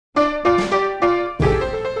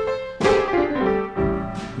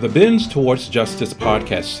The Bends Towards Justice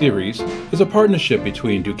podcast series is a partnership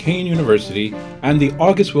between Duquesne University and the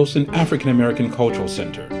August Wilson African American Cultural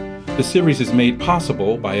Center. The series is made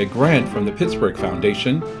possible by a grant from the Pittsburgh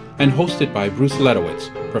Foundation and hosted by Bruce Ledowitz,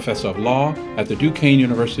 Professor of Law at the Duquesne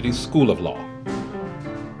University School of Law.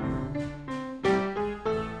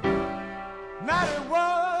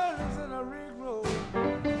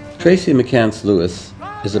 Tracey McCants Lewis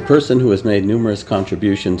is a person who has made numerous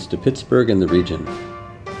contributions to Pittsburgh and the region.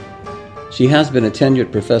 She has been a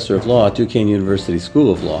tenured professor of law at Duquesne University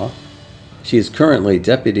School of Law. She is currently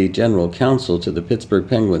Deputy General Counsel to the Pittsburgh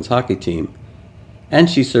Penguins hockey team, and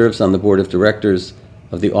she serves on the board of directors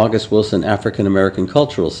of the August Wilson African American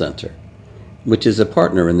Cultural Center, which is a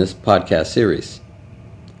partner in this podcast series.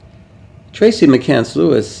 Tracey McCants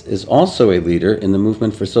Lewis is also a leader in the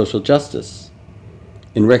movement for social justice,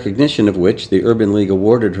 in recognition of which the Urban League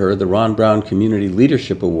awarded her the Ron Brown Community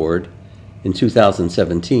Leadership Award in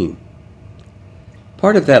 2017.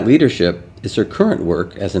 Part of that leadership is her current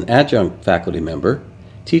work as an adjunct faculty member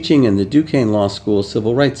teaching in the Duquesne Law School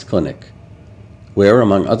Civil Rights Clinic, where,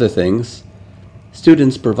 among other things,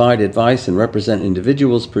 students provide advice and represent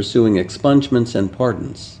individuals pursuing expungements and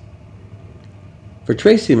pardons. For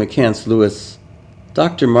Tracey McCants Lewis,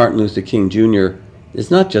 Dr. Martin Luther King Jr. is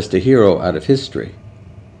not just a hero out of history,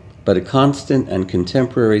 but a constant and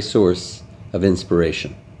contemporary source of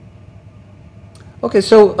inspiration. Okay,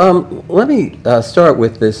 so let me start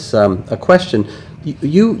with this a question.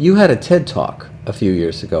 You had a TED Talk a few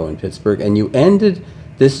years ago in Pittsburgh, and you ended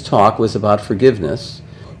this talk was about forgiveness,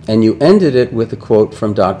 and you ended it with a quote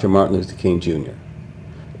from Dr. Martin Luther King Jr.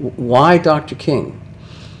 Why Dr. King?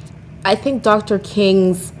 I think Dr.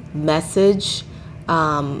 King's message,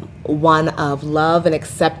 one of love and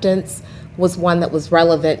acceptance, was one that was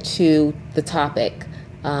relevant to the topic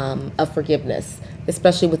of forgiveness,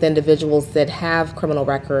 especially with individuals that have criminal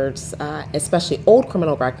records, especially old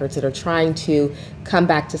criminal records that are trying to come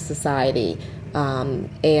back to society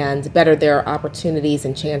and better their opportunities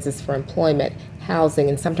and chances for employment, housing,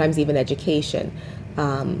 and sometimes even education.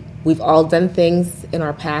 We've all done things in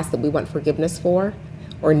our past that we want forgiveness for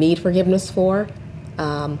or need forgiveness for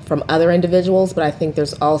from other individuals, but I think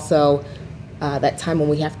there's also that time when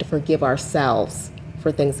we have to forgive ourselves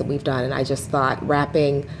for things that we've done. And I just thought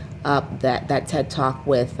wrapping up that TED Talk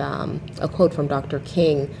with a quote from Dr.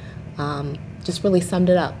 King just really summed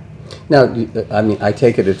it up. Now, I mean, I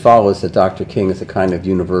take it follows that Dr. King is a kind of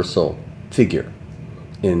universal figure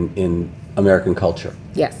in American culture.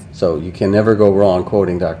 Yes. So you can never go wrong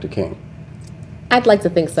quoting Dr. King. I'd like to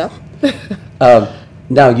think so.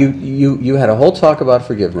 Now, you had a whole talk about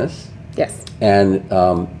forgiveness. Yes. And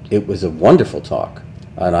it was a wonderful talk,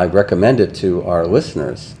 and I recommend it to our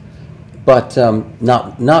listeners. But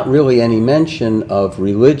not really any mention of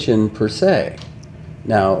religion per se.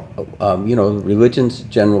 Now, religions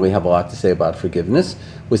generally have a lot to say about forgiveness.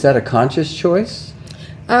 Was that a conscious choice?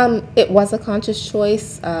 It was a conscious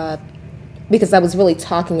choice because I was really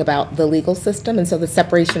talking about the legal system, and so the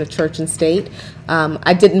separation of church and state.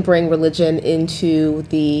 I didn't bring religion into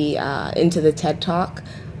the TED Talk.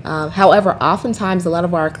 However, oftentimes a lot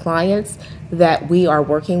of our clients that we are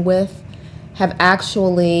working with have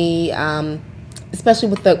actually, especially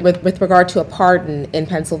with regard to a pardon in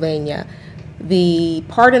Pennsylvania, the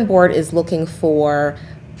pardon board is looking for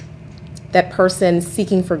that person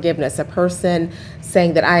seeking forgiveness, a person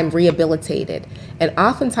saying that I am rehabilitated. And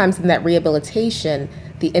oftentimes in that rehabilitation,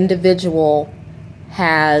 the individual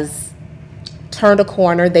has turned a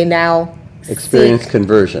corner. They now experience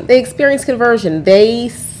conversion. They experience conversion. They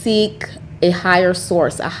seek a higher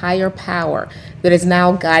source, a higher power that is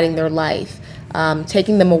now guiding their life,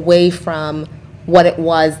 taking them away from what it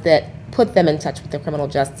was that put them in touch with the criminal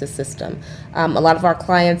justice system. A lot of our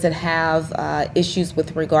clients that have issues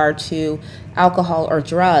with regard to alcohol or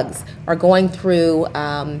drugs are going through,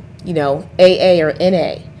 AA or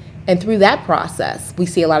NA. And through that process, we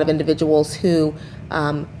see a lot of individuals who,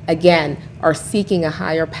 again, are seeking a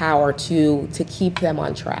higher power to keep them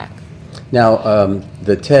on track. Now,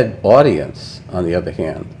 the TED audience, on the other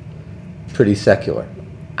hand, pretty secular.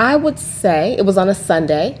 I would say it was on a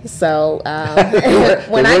Sunday, so they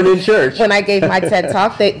weren't in church. When I gave my TED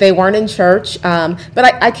Talk, they weren't in church, but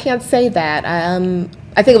I can't say that.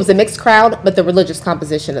 I think it was a mixed crowd, but the religious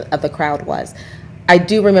composition of the crowd was. I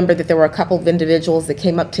do remember that there were a couple of individuals that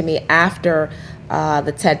came up to me after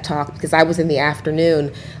the TED Talk, because I was in the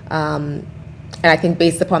afternoon, and I think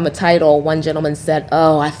based upon the title, one gentleman said,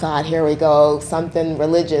 "Oh, I thought, here we go, something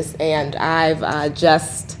religious, and I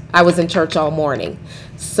was in church all morning."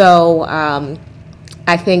 So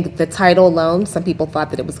I think the title alone, some people thought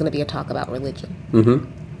that it was going to be a talk about religion. Mm-hmm.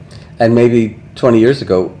 And maybe 20 years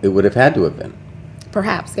ago, it would have had to have been.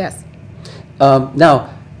 Perhaps, yes. Now,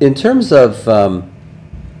 in terms of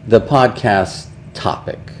the podcast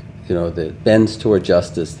topic, you know, that bends toward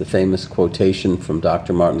justice, the famous quotation from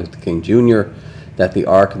Dr. Martin Luther King Jr., that the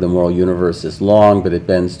arc of the moral universe is long, but it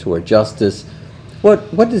bends toward justice.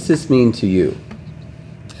 What does this mean to you?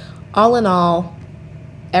 All in all,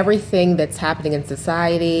 everything that's happening in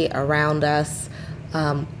society around us,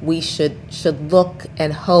 we should look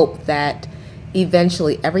and hope that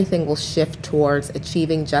eventually everything will shift towards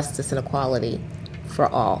achieving justice and equality for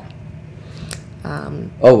all.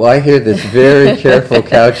 I hear this very careful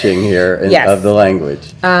couching here Yes. of the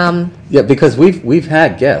language. Yeah, because we've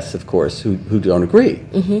had guests, of course, who don't agree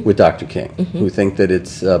with Dr. King, who think that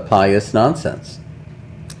it's pious nonsense.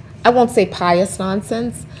 I won't say pious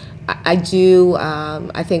nonsense. I do.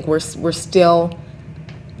 I think we're still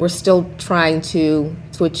trying to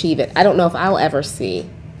achieve it. I don't know if I'll ever see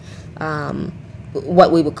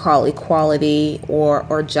what we would call equality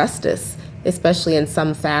or justice, especially in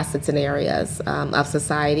some facets and areas of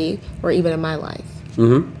society, or even in my life.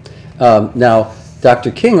 Now,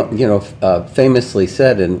 Dr. King, famously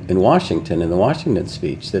said in Washington, in the Washington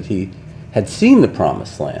speech, that he had seen the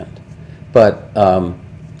Promised Land, but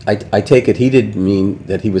I take it he didn't mean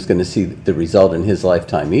that he was going to see the result in his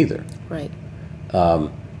lifetime either. Right.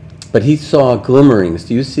 But he saw glimmerings.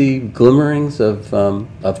 Do you see glimmerings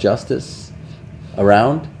of justice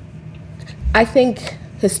around? I think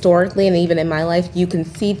historically, and even in my life, you can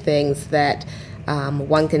see things that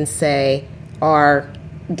one can say are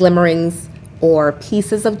glimmerings or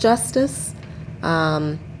pieces of justice.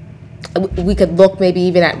 We could look maybe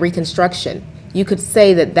even at Reconstruction. You could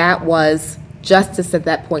say that was justice at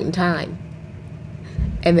that point in time,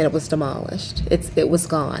 and then it was demolished. It was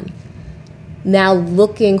gone. Now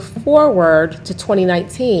looking forward to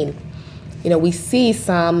 2019, we see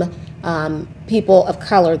some people of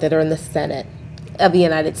color that are in the Senate of the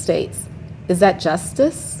United States. Is that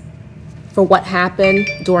justice for what happened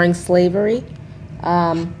during slavery?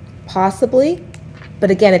 Possibly,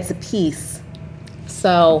 but again, it's a piece.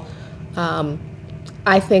 So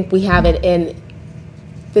I think we have it in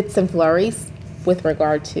fits and flurries with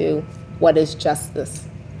regard to what is justice.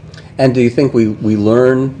 And do you think we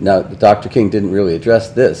learn, now Dr. King didn't really address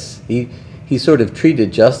this, he sort of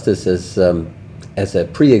treated justice as a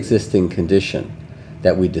pre-existing condition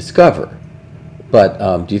that we discover.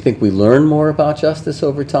 But do you think we learn more about justice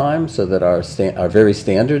over time so that our very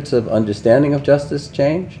standards of understanding of justice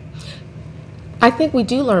change? I think we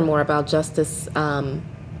do learn more about justice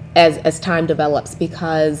as time develops,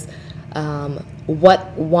 because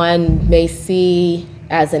what one may see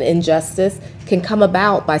as an injustice can come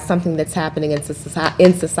about by something that's happening in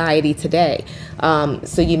society today.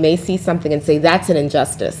 So you may see something and say, that's an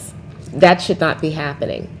injustice. That should not be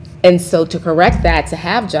happening. And so to correct that, to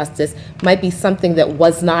have justice, might be something that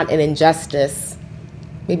was not an injustice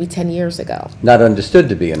maybe 10 years ago. Not understood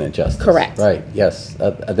to be an injustice. Correct. Right, yes.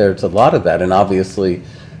 There's a lot of that, and obviously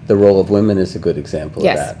the role of women is a good example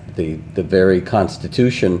Yes. of that. The very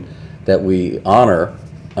Constitution that we honor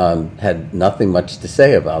had nothing much to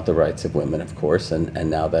say about the rights of women, of course, and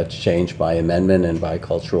now that's changed by amendment and by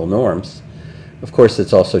cultural norms. Of course,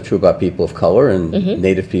 it's also true about people of color and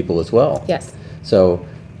Native people as well. Yes. So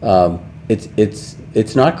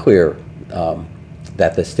it's not clear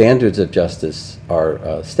that the standards of justice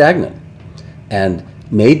are stagnant, and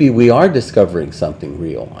maybe we are discovering something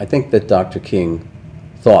real. I think that Dr. King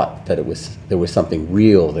thought that there was something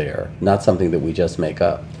real there, not something that we just make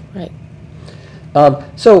up. Right.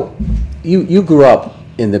 So you grew up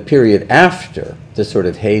in the period after the sort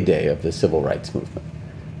of heyday of the civil rights movement.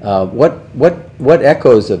 What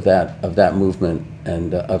echoes of that movement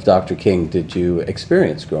and of Dr. King did you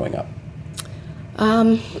experience growing up?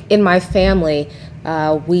 In my family,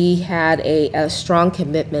 we had a strong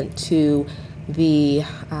commitment to the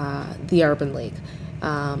Urban League.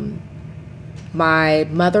 My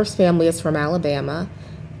mother's family is from Alabama.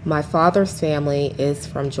 My father's family is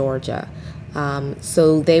from Georgia.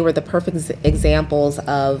 So they were the perfect examples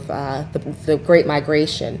of the Great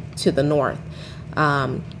Migration to the North.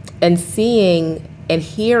 And seeing and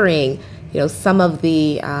hearing, some of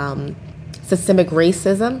the systemic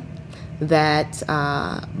racism that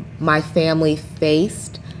my family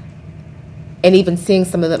faced, and even seeing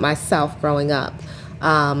some of it myself growing up,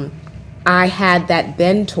 I had that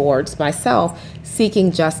bend towards myself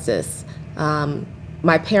seeking justice.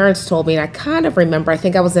 My parents told me, and I kind of remember, I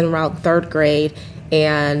think I was in around third grade,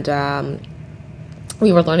 and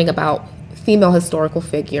we were learning about female historical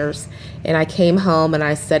figures, and I came home and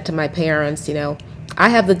I said to my parents, I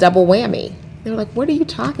have the double whammy. They were like, what are you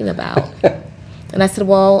talking about? And I said,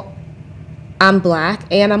 well, I'm black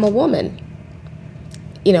and I'm a woman.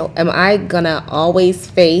 Am I gonna always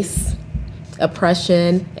face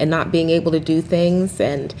oppression and not being able to do things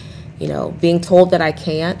and, being told that I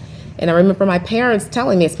can't? And I remember my parents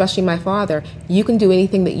telling me, especially my father, you can do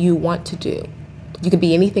anything that you want to do. You can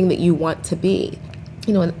be anything that you want to be.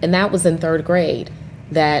 And that was in third grade,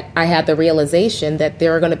 that I had the realization that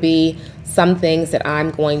there are going to be some things that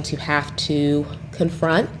I'm going to have to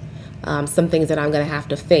confront, some things that I'm going to have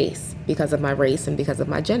to face because of my race and because of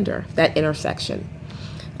my gender, that intersection.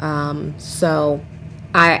 So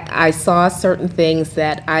I saw certain things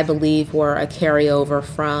that I believe were a carryover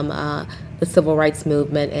from the civil rights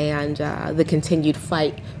movement and the continued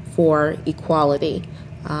fight for equality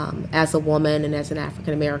as a woman and as an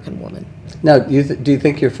African American woman. Now, do you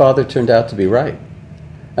think your father turned out to be right?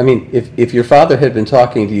 I mean, if your father had been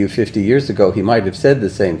talking to you 50 years ago, he might have said the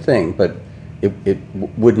same thing, but it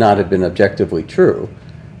would not have been objectively true.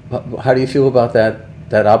 How do you feel about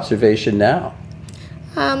that observation now?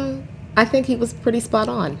 I think he was pretty spot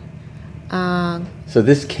on. So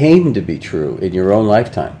this came to be true in your own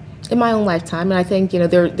lifetime? In my own lifetime, and I think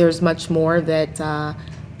there's much more that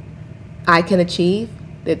I can achieve,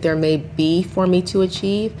 that there may be for me to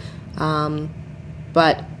achieve,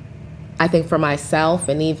 but I think for myself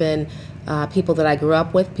and even people that I grew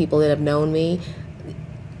up with, people that have known me,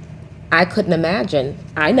 I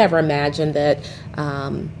never imagined that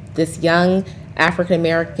this young African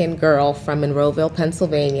American girl from Monroeville,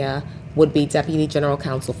 Pennsylvania would be Deputy General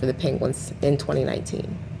Counsel for the Penguins in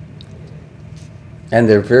 2019. And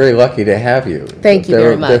they're very lucky to have you. Thank you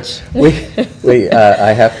very much.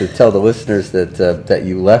 I have to tell the listeners that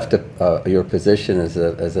you left your position as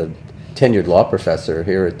a tenured law professor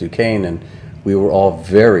here at Duquesne, and we were all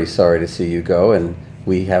very sorry to see you go, and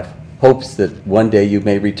we have hopes that one day you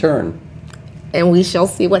may return. And we shall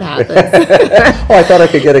see what happens. Oh, I thought I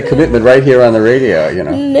could get a commitment right here on the radio,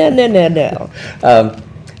 No.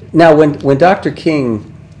 Now, when Dr.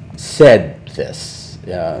 King said this,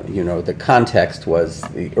 the context was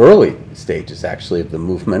the early stages, actually, of the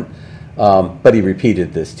movement, but he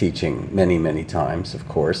repeated this teaching many, many times, of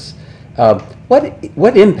course.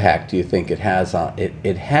 What impact do you think it had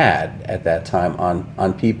at that time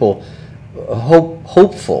on people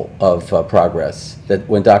hopeful of progress, that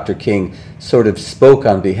when Dr. King sort of spoke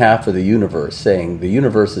on behalf of the universe, saying the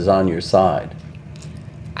universe is on your side?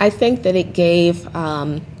 I think that it gave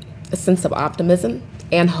a sense of optimism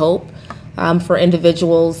and hope for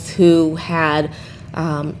individuals who had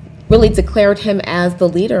really declared him as the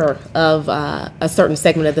leader of a certain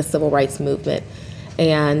segment of the civil rights movement.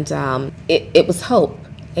 And it was hope.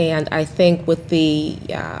 And I think with the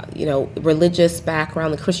religious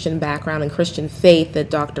background, the Christian background and Christian faith that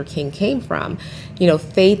Dr. King came from,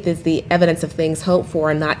 faith is the evidence of things hoped for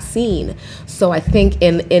and not seen. So I think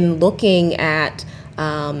in looking at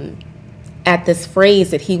this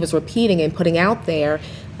phrase that he was repeating and putting out there,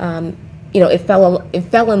 it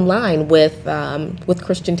fell in line with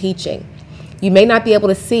Christian teaching. You may not be able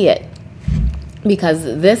to see it because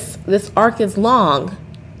this arc is long.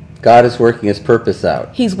 God is working his purpose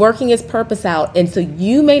out. He's working his purpose out, and so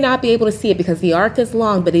you may not be able to see it because the arc is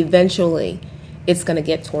long, but eventually it's going to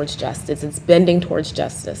get towards justice. It's bending towards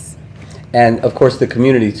justice. And of course, the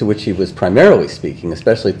community to which he was primarily speaking,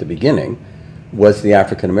 especially at the beginning, was the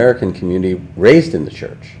African American community raised in the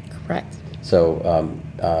church. Correct. So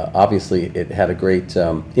obviously it had a great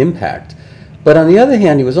impact. But on the other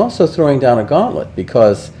hand, he was also throwing down a gauntlet,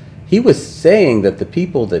 because he was saying that the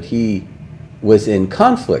people that he was in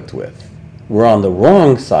conflict with were on the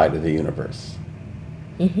wrong side of the universe.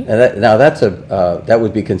 Mm-hmm. And that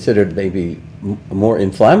would be considered maybe more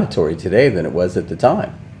inflammatory today than it was at the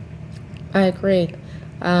time. I agree,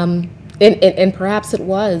 and perhaps it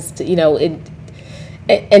was.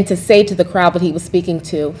 And to say to the crowd that he was speaking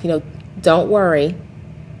to, don't worry,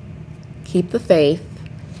 keep the faith.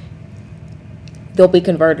 They'll be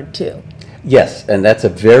converted too. Yes, and that's a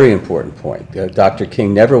very important point. Dr.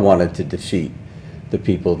 King never wanted to defeat the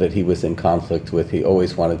people that he was in conflict with. He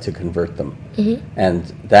always wanted to convert them. Mm-hmm. And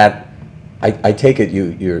that, I take it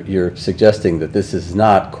you're suggesting that this is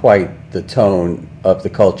not quite the tone of the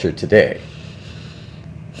culture today.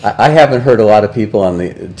 I haven't heard a lot of people on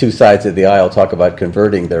the two sides of the aisle talk about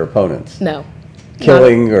converting their opponents. No.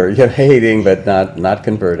 Killing or hating, but not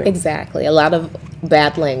converting. Exactly. A lot of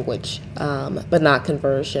bad language, but not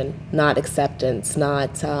conversion, not acceptance,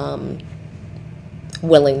 not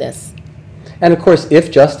willingness. And of course,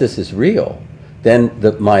 if justice is real, then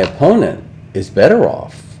my opponent is better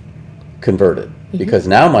off converted, mm-hmm. because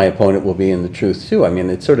now my opponent will be in the truth too. I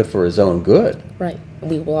mean, it's sort of for his own good. Right.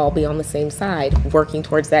 we will all be on the same side, working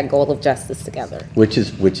towards that goal of justice together. Which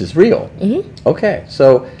is real. Mm-hmm. Okay,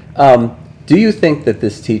 so do you think that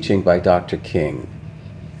this teaching by Dr. King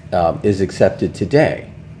is accepted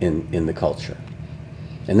today in the culture?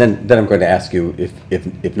 And then I'm going to ask you,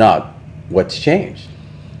 if not, what's changed?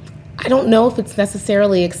 I don't know if it's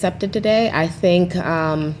necessarily accepted today. I think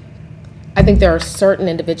there are certain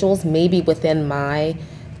individuals, maybe within my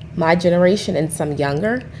generation and some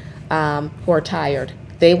younger, who are tired.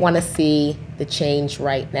 They want to see the change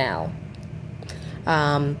right now.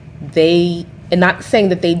 And not saying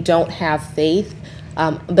that they don't have faith,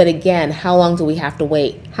 but again, how long do we have to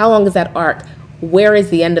wait? How long is that arc? Where is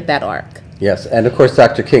the end of that arc? Yes, and of course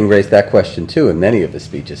Dr. King raised that question too in many of his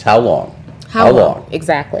speeches. How long? How long?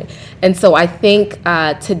 Exactly. And so I think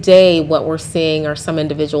today what we're seeing are some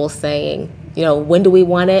individuals saying, when do we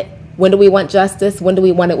want it? When do we want justice? When do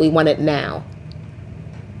we want it? We want it now.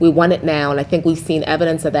 We want it now. And I think we've seen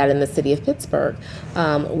evidence of that in the city of Pittsburgh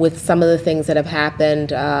with some of the things that have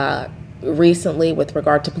happened recently with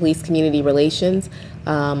regard to police-community relations.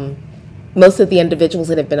 Most of the individuals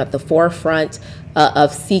that have been at the forefront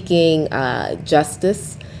of seeking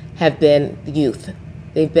justice have been youth.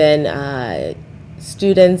 They've been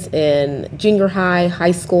students in junior high,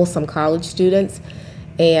 high school, some college students.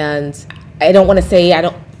 And I don't want to say I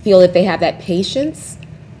don't feel that they have that patience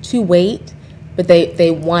to wait, but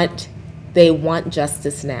they want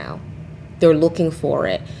justice now. They're looking for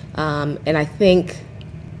it. And I think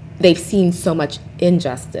they've seen so much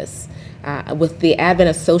injustice. With the advent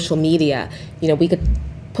of social media, we could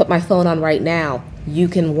put my phone on right now. You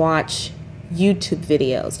can watch YouTube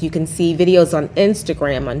videos. You can see videos on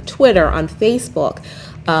Instagram, on Twitter, on Facebook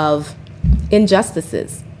of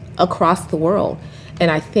injustices across the world.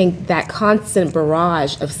 And I think that constant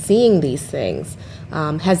barrage of seeing these things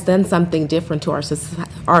has done something different to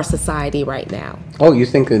our society right now. Oh, you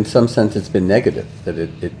think in some sense it's been negative, that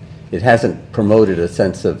it hasn't promoted a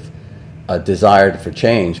sense of a desire for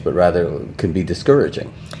change, but rather can be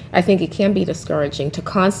discouraging? I think it can be discouraging to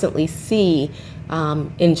constantly see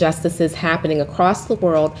injustices happening across the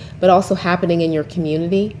world, but also happening in your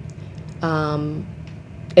community, and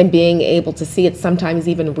being able to see it sometimes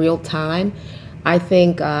even real time. I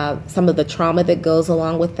think some of the trauma that goes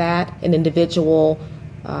along with that, an individual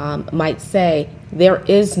might say, there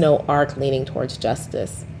is no arc leaning towards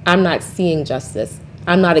justice. I'm not seeing justice.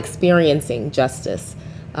 I'm not experiencing justice.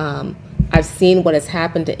 I've seen what has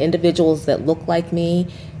happened to individuals that look like me,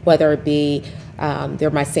 whether it be they're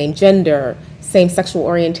my same gender, same sexual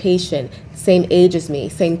orientation, same age as me,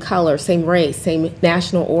 same color, same race, same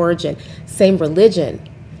national origin, same religion.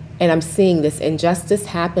 And I'm seeing this injustice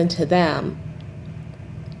happen to them.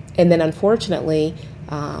 And then unfortunately,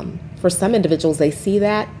 for some individuals, they see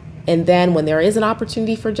that, and then when there is an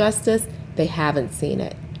opportunity for justice, they haven't seen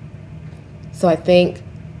it. So I think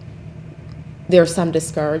there's some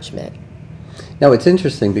discouragement. Now, it's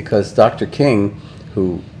interesting because Dr. King,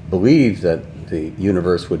 who believed that the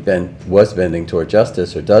universe was bending toward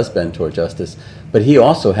justice, or does bend toward justice, but he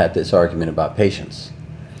also had this argument about patience.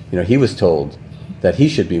 He was told that he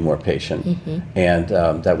should be more patient, and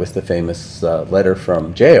that was the famous letter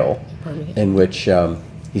from jail, in which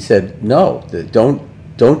he said, no,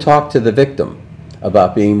 don't talk to the victim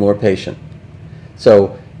about being more patient.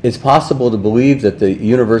 So it's possible to believe that the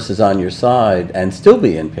universe is on your side and still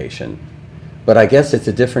be impatient, but I guess it's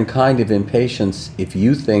a different kind of impatience if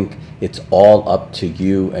you think it's all up to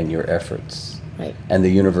you and your efforts, right, and the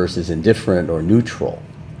universe is indifferent or neutral.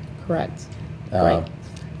 Correct. Right.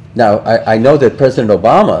 Now, I know that President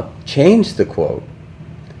Obama changed the quote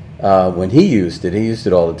when he used it. He used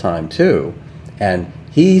it all the time too, and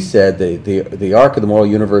he said the arc of the moral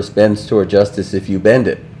universe bends toward justice if you bend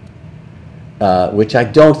it, which I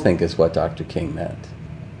don't think is what Dr. King meant.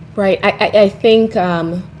 Right. I think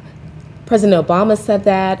President Obama said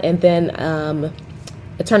that, and then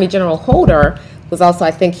Attorney General Holder was also,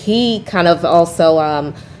 I think he kind of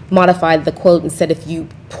also modified the quote and said, if you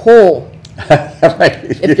pull, right.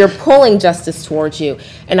 if you're pulling justice towards you.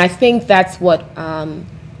 And I think that's what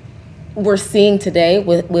we're seeing today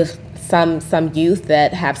with some youth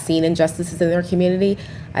that have seen injustices in their community.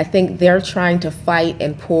 I think they're trying to fight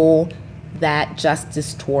and pull that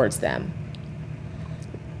justice towards them.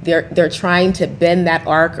 They're trying to bend that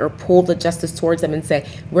arc or pull the justice towards them and say,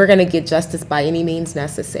 we're going to get justice by any means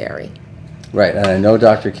necessary. Right, and I know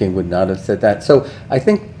Dr. King would not have said that. So I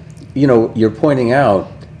think, you're pointing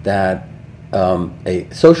out that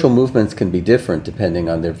social movements can be different depending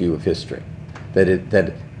on their view of history.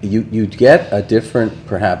 That you get a different,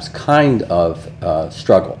 perhaps, kind of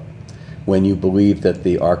struggle when you believe that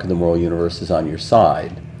the arc of the moral universe is on your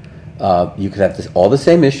side, You could have all the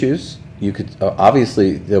same issues. You could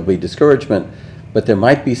obviously there'll be discouragement, but there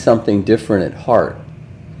might be something different at heart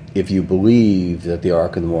if you believe that the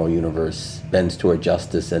arc of the moral universe bends toward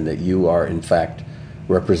justice and that you are in fact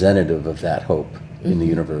representative of that hope in the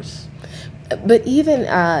universe. But even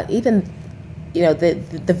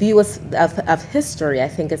the view of history, I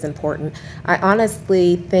think, is important. I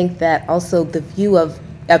honestly think that also the view of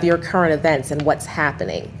your current events and what's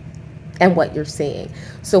happening and what you're seeing.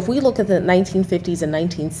 So if we look at the 1950s and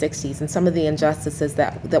 1960s and some of the injustices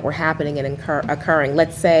that were happening and occurring,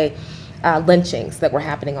 let's say lynchings that were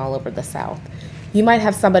happening all over the South. You might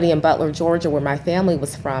have somebody in Butler, Georgia, where my family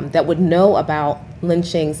was from, that would know about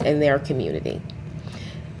lynchings in their community.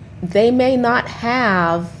 They may not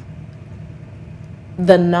have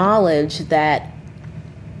the knowledge that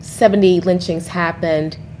 70 lynchings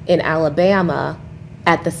happened in Alabama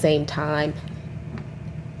at the same time.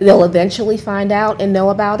 They'll eventually find out and know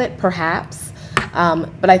about it, perhaps.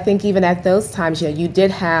 But I think even at those times, you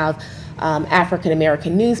did have African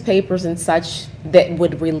American newspapers and such that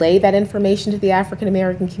would relay that information to the African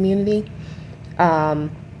American community. But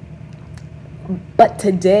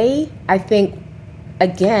today, I think,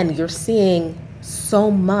 again, you're seeing so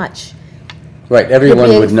much. Right, everyone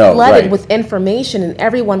would know. Flooded right. with information, and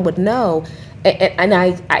everyone would know. And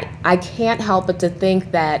I can't help but to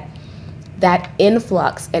think that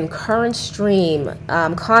influx and current stream,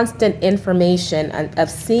 constant information of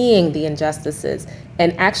seeing the injustices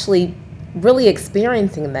and actually really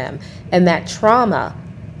experiencing them, and that trauma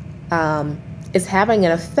is having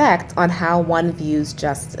an effect on how one views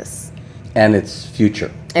justice. And its future.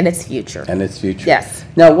 And its future. And its future. Yes.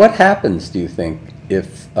 Now, what happens, do you think,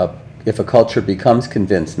 if a culture becomes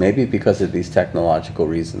convinced, maybe because of these technological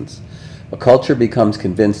reasons, a culture becomes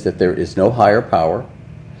convinced that there is no higher power,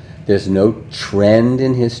 there's no trend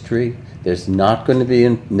in history, there's not going to be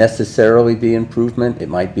necessarily be improvement, it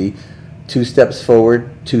might be 2 steps forward,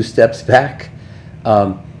 2 steps back.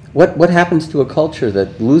 What happens to a culture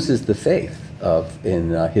that loses the faith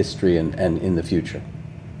in history and in the future?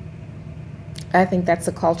 I think that's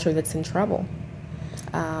a culture that's in trouble.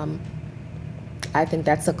 I think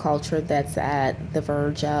that's a culture that's at the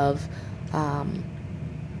verge of,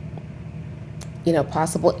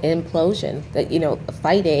 possible implosion. That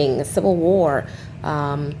fighting, a civil war.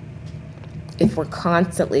 If we're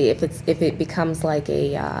constantly, if it becomes like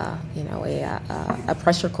a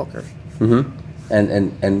pressure cooker. Mm-hmm.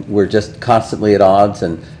 And we're just constantly at odds,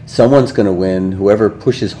 and someone's going to win. Whoever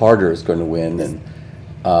pushes harder is going to win,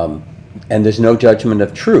 and there's no judgment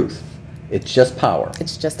of truth. It's just power.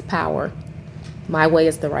 It's just power. My way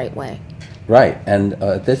is the right way. Right, and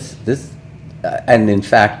and in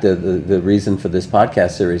fact, the reason for this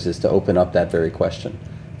podcast series is to open up that very question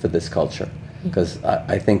for this culture, because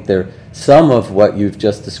I think some of what you've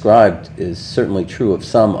just described is certainly true of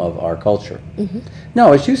some of our culture. Mm-hmm.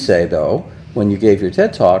 Now, as you say, though, when you gave your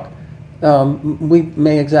TED Talk, we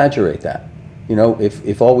may exaggerate that.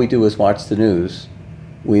 If all we do is watch the news,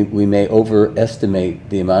 we may overestimate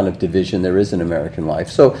the amount of division there is in American life.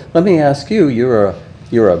 So let me ask you: you're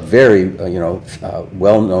a very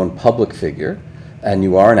well-known public figure, and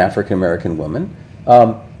you are an African American woman.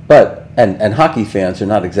 But hockey fans are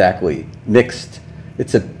not exactly mixed.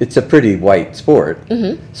 It's a pretty white sport.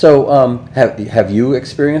 Mm-hmm. So have you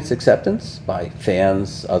experienced acceptance by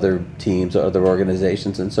fans, other teams, other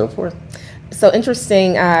organizations, and so forth? So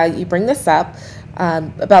interesting. You bring this up.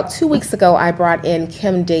 About 2 weeks ago, I brought in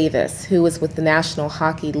Kim Davis, who was with the National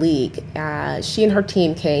Hockey League. She and her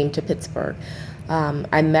team came to Pittsburgh.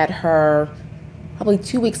 I met her probably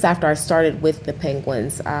 2 weeks after I started with the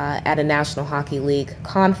Penguins at a National Hockey League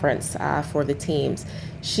conference for the teams.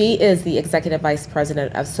 She is the Executive Vice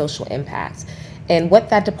President of Social Impact. And what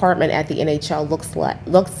that department at the NHL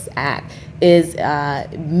looks at is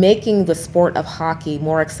making the sport of hockey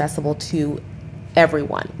more accessible to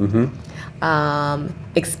everyone. Mm-hmm.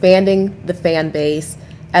 Expanding the fan base,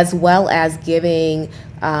 as well as giving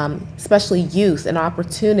especially youth an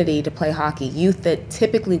opportunity to play hockey, youth that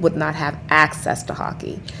typically would not have access to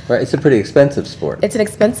hockey. Right, it's a pretty expensive sport. It's an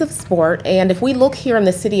expensive sport, and if we look here in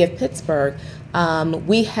the city of Pittsburgh,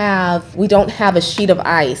 we don't have a sheet of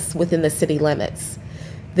ice within the city limits.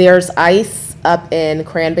 There's ice up in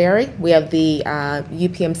Cranberry. We have the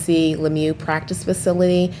UPMC Lemieux practice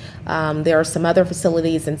facility. There are some other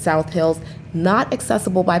facilities in South Hills, not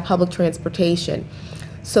accessible by public transportation.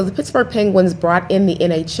 So the Pittsburgh Penguins brought in the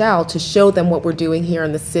NHL to show them what we're doing here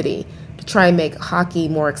in the city, to try and make hockey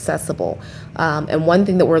more accessible. And one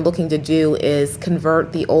thing that we're looking to do is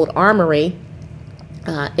convert the old armory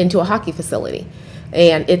into a hockey facility.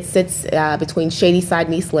 and it sits between Shadyside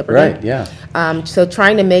and East Liberty. Right, yeah. So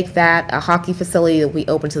trying to make that a hockey facility that we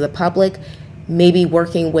open to the public, maybe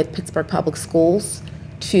working with Pittsburgh Public Schools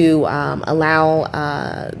to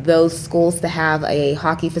allow those schools to have a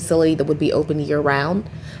hockey facility that would be open year-round.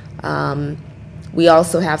 We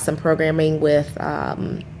also have some programming with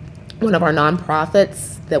one of our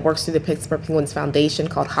nonprofits that works through the Pittsburgh Penguins Foundation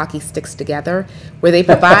called Hockey Sticks Together, where they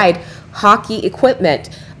provide hockey equipment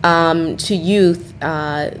to youth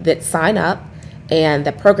that sign up, and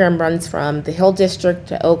the program runs from the Hill District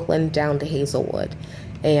to Oakland down to Hazelwood,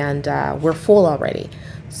 and we're full already.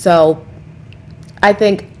 So I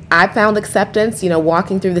think I found acceptance,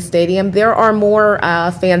 walking through the stadium. There are more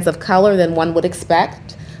fans of color than one would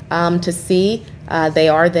expect to see. They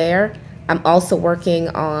are there. I'm also working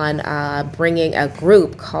on bringing a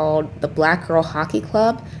group called the Black Girl Hockey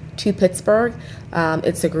Club to Pittsburgh.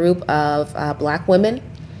 It's a group of black women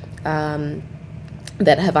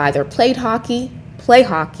that have either played hockey, play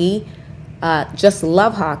hockey, just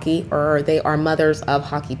love hockey, or they are mothers of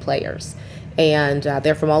hockey players. And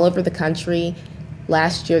they're from all over the country.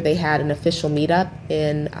 Last year they had an official meetup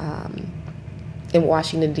in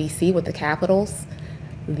Washington, D.C. with the Capitals.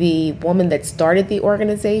 The woman that started the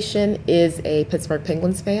organization is a Pittsburgh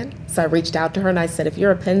Penguins fan. So I reached out to her and I said, if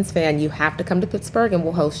you're a Pens fan, you have to come to Pittsburgh and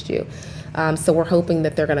we'll host you. So we're hoping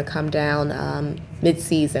that they're going to come down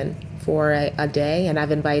mid-season for a day. And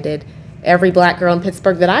I've invited every black girl in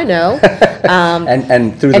Pittsburgh that I know.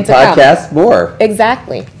 And through the podcast, more.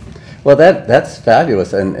 Exactly. Well, that's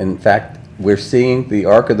fabulous. And in fact, we're seeing the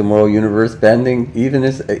arc of the moral universe bending even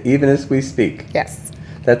as we speak. Yes.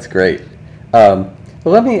 That's great.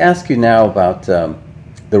 Well, let me ask you now about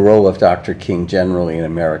the role of Dr. King generally in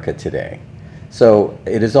America today. So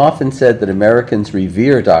it is often said that Americans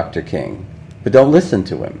revere Dr. King, but don't listen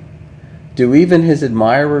to him. Do even his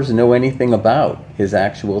admirers know anything about his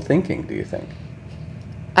actual thinking, do you think?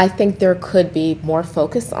 I think there could be more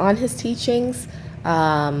focus on his teachings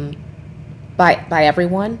by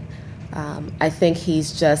everyone. I think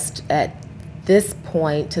he's just, at this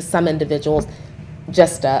point, to some individuals,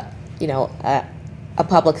 just a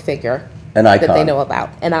public figure, an icon that they know about,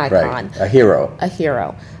 an icon, right. A hero.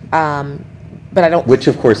 But I don't. Which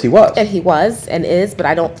of course he was. And he was and is, but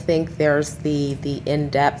I don't think there's the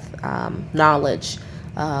in-depth knowledge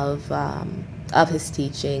of his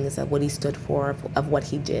teachings, of what he stood for, of what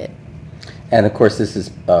he did. And of course, this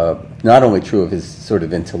is not only true of his sort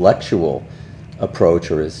of intellectual approach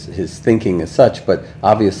or his thinking as such, but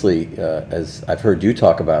obviously, as I've heard you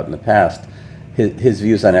talk about in the past, his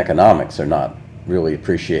views on economics are not really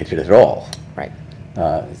appreciated at all. Right.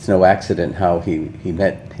 It's no accident how he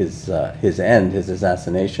met his end, his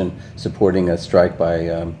assassination, supporting a strike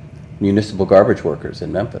by municipal garbage workers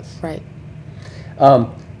in Memphis. Right.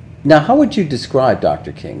 Now, how would you describe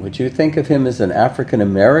Dr. King? Would you think of him as an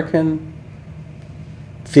African-American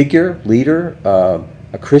figure, leader,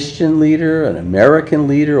 a Christian leader, an American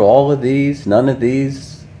leader, all of these, none of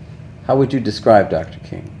these? How would you describe Dr.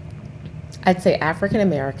 King? I'd say African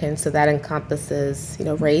American, so that encompasses,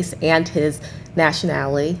 race and his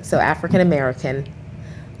nationality. So African American,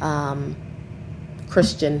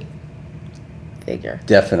 Christian figure.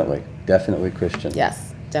 Definitely Christian.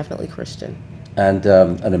 Yes, definitely Christian. And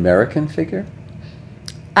an American figure?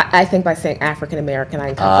 I think by saying African American, I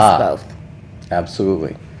encompass both.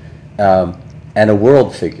 Absolutely. And a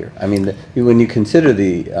world figure. I mean, when you consider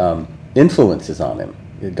the influences on him,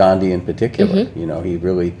 Gandhi in particular, he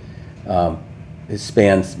really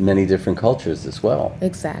spans many different cultures as well.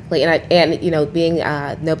 Exactly, and being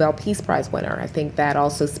a Nobel Peace Prize winner, I think that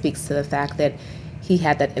also speaks to the fact that he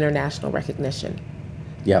had that international recognition.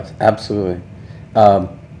 Yeah, absolutely.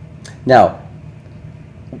 Now,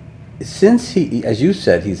 since he, as you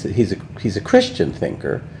said, he's a Christian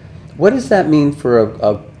thinker, what does that mean for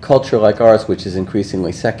a culture like ours, which is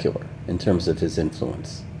increasingly secular in terms of his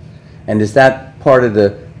influence? And is that part of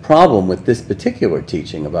the problem with this particular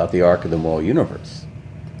teaching about the arc of the moral universe?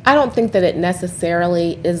 I don't think that it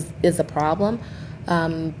necessarily is a problem.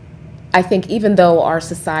 I think even though our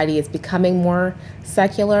society is becoming more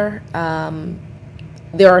secular,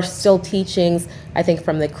 there are still teachings, I think,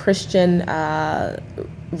 from the Christian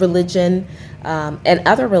religion and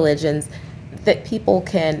other religions that people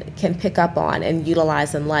can pick up on and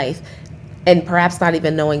utilize in life, and perhaps not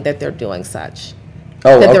even knowing that they're doing such.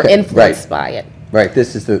 That they're influenced by it. Right.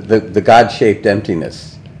 This is the God-shaped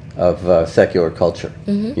emptiness of secular culture.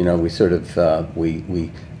 We sort of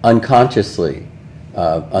we unconsciously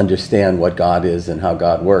understand what God is and how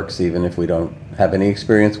God works, even if we don't have any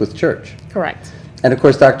experience with church. Correct. And of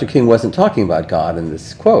course, Dr. King wasn't talking about God in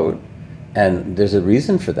this quote. And there's a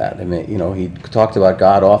reason for that. I mean, he talked about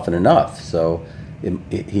God often enough, so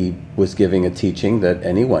he was giving a teaching that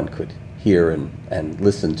anyone could hear and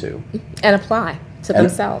listen to. And apply to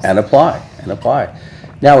themselves. And apply.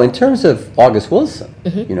 Now, in terms of August Wilson,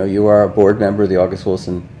 you are a board member of the August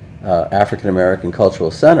Wilson African American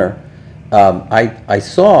Cultural Center. I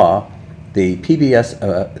saw the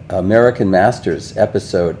PBS American Masters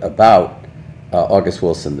episode about August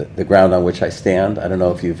Wilson, the ground on which I stand. I don't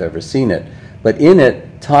know if you've ever seen it, but in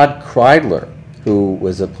it, Todd Kreidler, who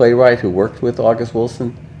was a playwright who worked with August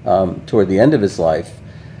Wilson toward the end of his life,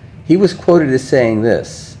 he was quoted as saying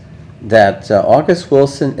this, that August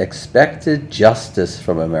Wilson expected justice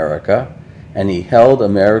from America, and he held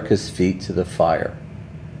America's feet to the fire.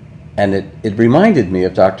 And it reminded me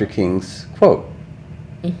of Dr. King's quote.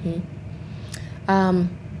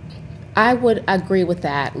 I would agree with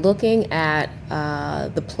that. Looking at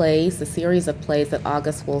the series of plays that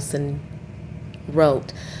August Wilson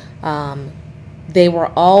wrote, they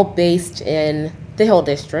were all based in the Hill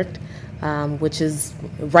District, which is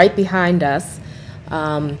right behind us.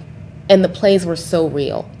 And the plays were so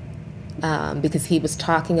real because he was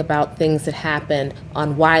talking about things that happened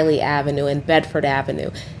on Wiley Avenue and Bedford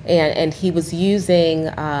Avenue. And he was using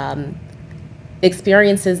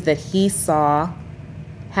experiences that he saw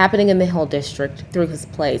happening in the Hill District through his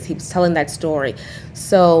plays. He was telling that story.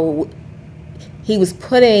 So he was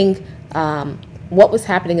putting what was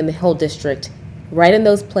happening in the Hill District right in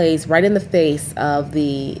those plays, right in the face of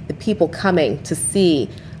the people coming to see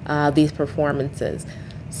these performances.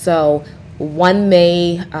 So one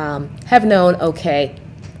may have known, okay,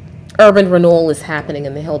 urban renewal is happening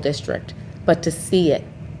in the Hill District, but to see it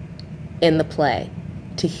in the play,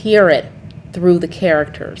 to hear it through the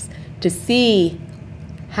characters, to see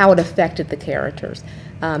how it affected the characters,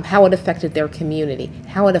 how it affected their community,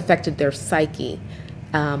 how it affected their psyche,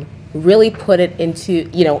 really put it into,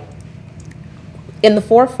 in the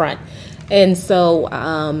forefront. And so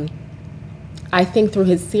I think through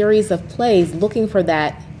his series of plays, looking for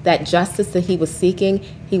that justice that he was seeking,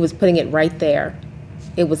 he was putting it right there.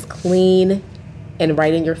 It was clean and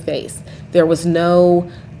right in your face. There was no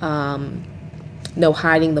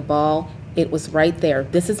hiding the ball. It was right there.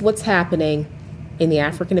 This is what's happening in the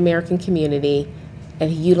African American community,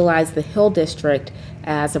 and he utilized the Hill District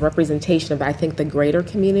as a representation of, I think, the greater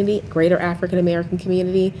community, greater African American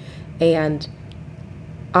community, and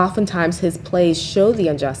oftentimes his plays show the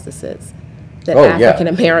injustices that African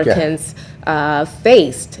Americans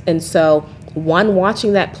faced. And so one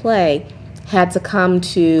watching that play had to come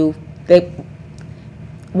to,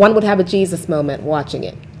 one would have a Jesus moment watching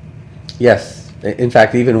it. Yes. In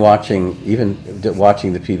fact, even watching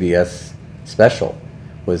the PBS special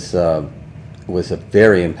was a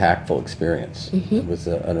very impactful experience. It was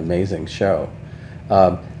an amazing show.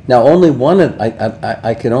 Now, only one of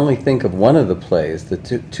I can only think of one of the plays, the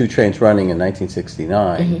Two Trains Running in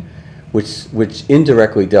 1969, which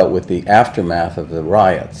indirectly dealt with the aftermath of the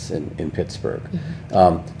riots in Pittsburgh.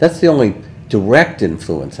 That's the only direct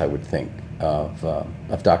influence, I would think,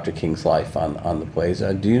 of Dr. King's life on the plays.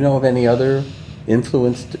 Do you know of any other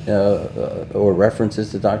influence or references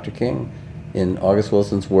to Dr. King in August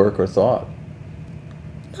Wilson's work or thought?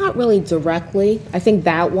 Not really directly. I think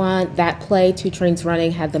that play, Two Trains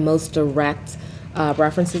Running, had the most direct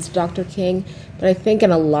references to Dr. King. But I think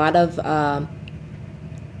in a lot of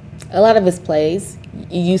his plays,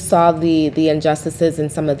 you saw the injustices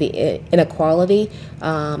and some of the inequality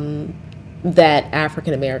that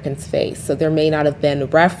African Americans face. So there may not have been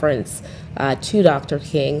reference to Dr.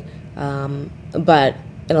 King, but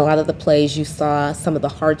in a lot of the plays, you saw some of the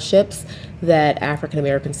hardships that African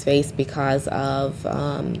Americans face because of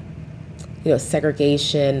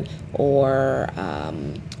segregation or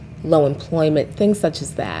low employment, things such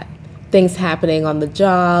as that. Things happening on the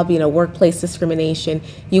job, workplace discrimination.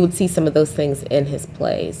 You would see some of those things in his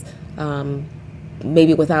plays,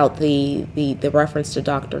 maybe without the reference to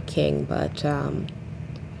Dr. King, but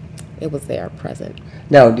it was there, present.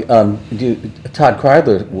 Now, Todd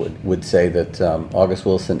Kreidler would say that August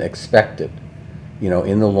Wilson expected,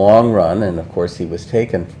 in the long run, and of course he was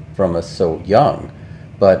taken from us so young,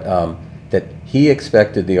 but that he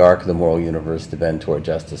expected the arc of the moral universe to bend toward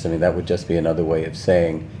justice. I mean, that would just be another way of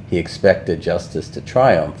saying he expected justice to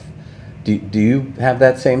triumph. Do you have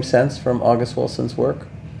that same sense from August Wilson's work?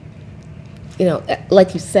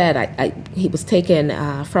 Like you said, he was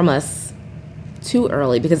taken from us too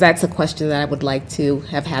early, because that's a question that I would like to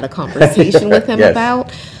have had a conversation with him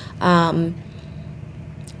about.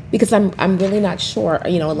 Because I'm really not sure. A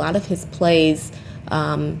lot of his plays,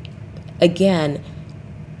 again,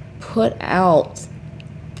 put out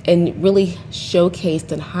and really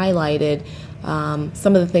showcased and highlighted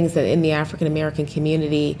some of the things that in the African American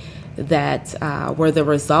community that were the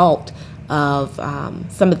result of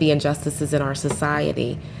some of the injustices in our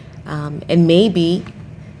society. And maybe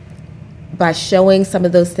by showing some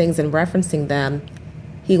of those things and referencing them,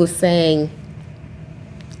 he was saying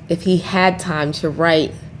if he had time to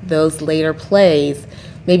write those later plays,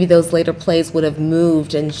 maybe those later plays would have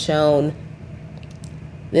moved and shown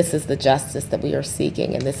this is the justice that we are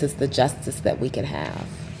seeking, and this is the justice that we can have.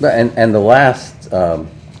 And the last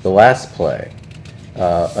play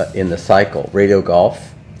in the cycle, Radio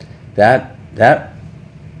Golf, that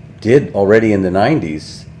did already in the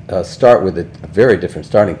 90s start with a very different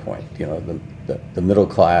starting point. You know, the middle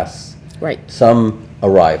class, right? Some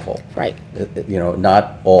arrival, right? You know,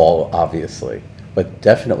 not all obviously, but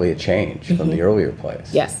definitely a change from the earlier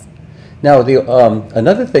plays. Yes. Now,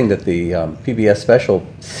 another thing that the PBS special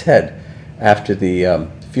said after the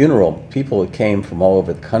funeral, people came from all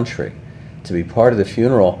over the country to be part of the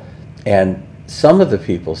funeral, and some of the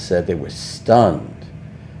people said they were stunned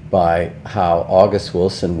by how August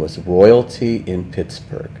Wilson was royalty in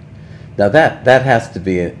Pittsburgh. Now that has to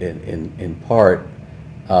be in part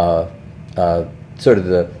sort of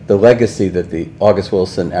the legacy that the August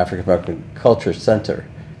Wilson African American Culture Center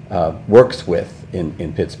works with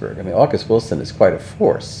in Pittsburgh. I mean, August Wilson is quite a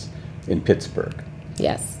force in Pittsburgh.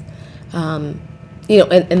 Yes. You know,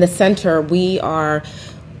 in the center, we're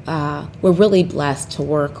really blessed to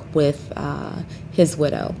work with his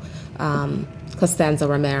widow, Costanza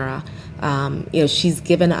Romero. You know, she's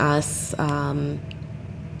given us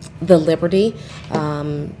the liberty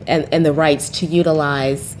and the rights to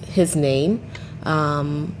utilize his name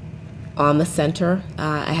on the center.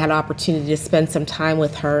 I had an opportunity to spend some time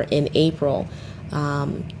with her in April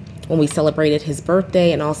when we celebrated his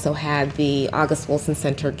birthday and also had the August Wilson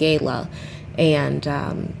Center Gala. And,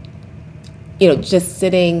 you know, just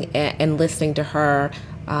sitting and listening to her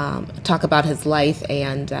talk about his life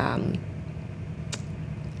and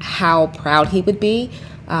how proud he would be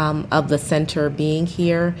of the center being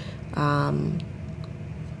here,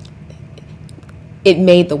 it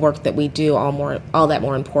made the work that we do all that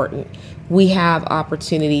more important. We have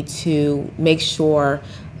opportunity to make sure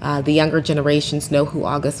the younger generations know who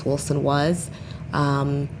August Wilson was,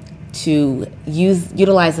 to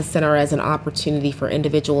utilize the center as an opportunity for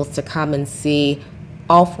individuals to come and see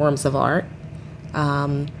all forms of art,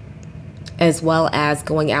 as well as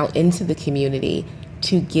going out into the community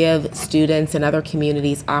to give students and other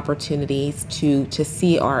communities opportunities to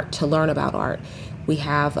see art, to learn about art. We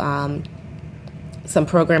have some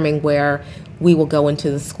programming where we will go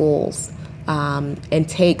into the schools and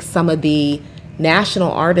take some of the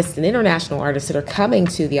national artists and international artists that are coming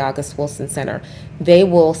to the August Wilson Center. They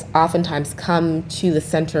will oftentimes come to the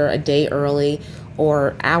center a day early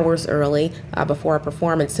or hours early before a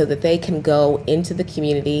performance so that they can go into the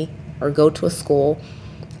community or go to a school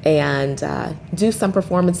and do some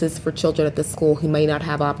performances for children at the school who may not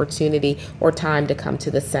have opportunity or time to come to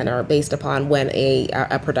the center based upon when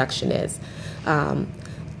a production is. You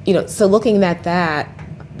know, so looking at that,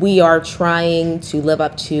 we are trying to live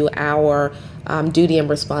up to our duty and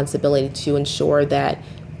responsibility to ensure that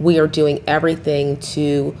we are doing everything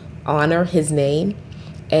to honor his name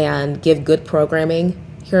and give good programming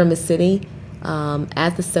here in the city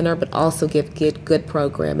at the center, but also give good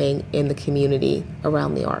programming in the community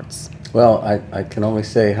around the arts. Well, I can only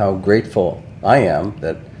say how grateful I am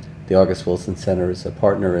that the August Wilson Center is a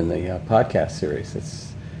partner in the podcast series. It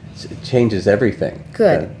changes everything.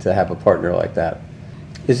 Good. To have a partner like that.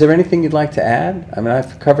 Is there anything you'd like to add? I mean,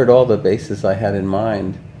 I've covered all the bases I had in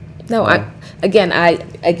mind. No, I'm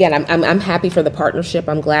happy for the partnership.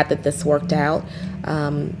 I'm glad that this worked out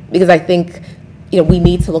because I think, you know, we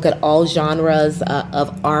need to look at all genres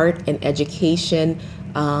of art and education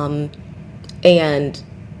and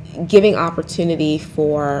giving opportunity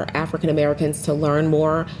for African Americans to learn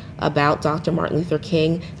more about Dr. Martin Luther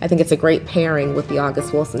King. I think it's a great pairing with the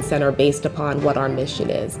August Wilson Center based upon what our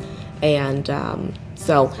mission is. And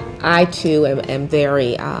so I too am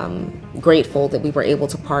very grateful that we were able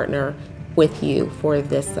to partner with you for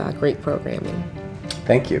this great programming.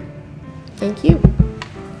 Thank you. Thank you.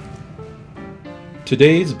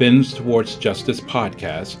 Today's Bends Towards Justice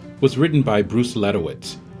podcast was written by Bruce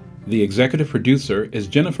Ledowitz. The executive producer is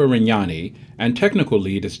Jennifer Rignani, and technical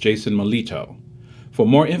lead is Jason Melito. For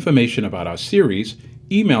more information about our series,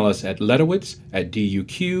 email us at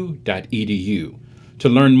ledowitz@duq.edu. To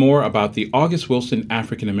learn more about the August Wilson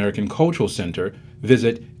African American Cultural Center,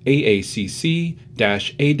 visit aacc-awc.org.